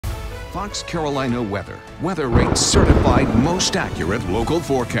Fox Carolina Weather. Weather Rate certified most accurate local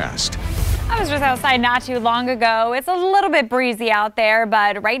forecast. I was just outside not too long ago. It's a little bit breezy out there,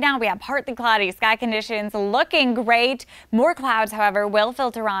 but right now we have partly cloudy sky conditions looking great. More clouds, however, will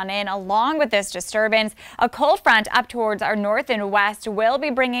filter on in along with this disturbance. A cold front up towards our north and west will be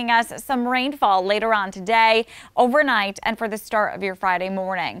bringing us some rainfall later on today, overnight, and for the start of your Friday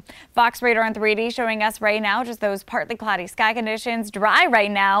morning. Fox radar on 3D showing us right now just those partly cloudy sky conditions, dry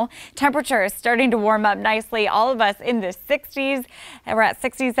right now. Temperatures starting to warm up nicely. All of us in the 60s. We're at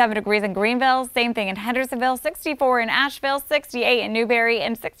 67 degrees in Greenville. Same thing in Hendersonville, 64 in Asheville, 68 in Newberry,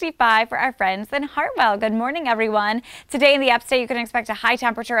 and 65 for our friends in Hartwell. Good morning, everyone. Today in the upstate, you can expect a high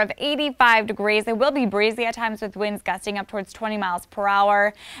temperature of 85 degrees. It will be breezy at times with winds gusting up towards 20 miles per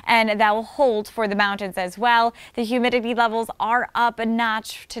hour, and that will hold for the mountains as well. The humidity levels are up a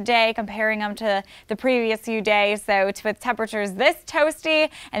notch today, comparing them to the previous few days. So with temperatures this toasty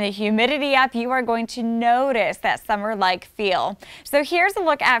and the humidity up, you are going to notice that summer-like feel. So here's a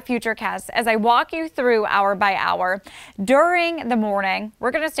look at futurecasts as I walk you through hour by hour. During the morning,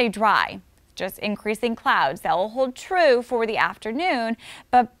 we're going to stay dry. Just increasing clouds. That will hold true for the afternoon,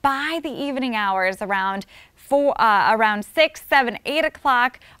 but by the evening hours around 6, 7, 8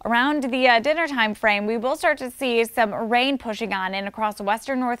 o'clock, around the dinner time frame, we will start to see some rain pushing on in across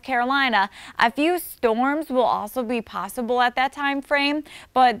western North Carolina. A few storms will also be possible at that time frame,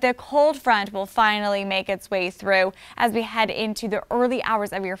 but the cold front will finally make its way through as we head into the early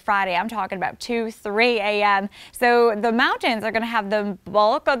hours of your Friday. I'm talking about 2, 3 a.m. So the mountains are going to have the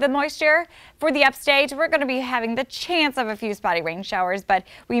bulk of the moisture. For the upstate, we're going to be having the chance of a few spotty rain showers, but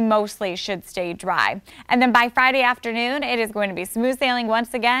we mostly should stay dry. And then by Friday afternoon, it is going to be smooth sailing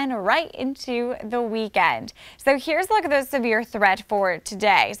once again right into the weekend. So here's a look at the severe threat for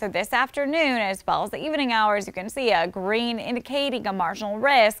today. So this afternoon, as well as the evening hours, you can see a green indicating a marginal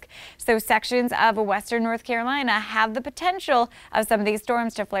risk. So sections of western North Carolina have the potential of some of these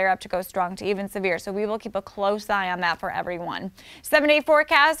storms to flare up to go strong to even severe. So we will keep a close eye on that for everyone. 7-day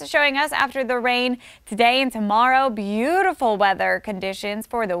forecast showing us after the rain today and tomorrow, beautiful weather conditions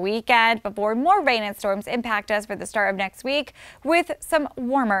for the weekend before more rain and storms impact us for the start of next week with some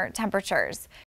warmer temperatures.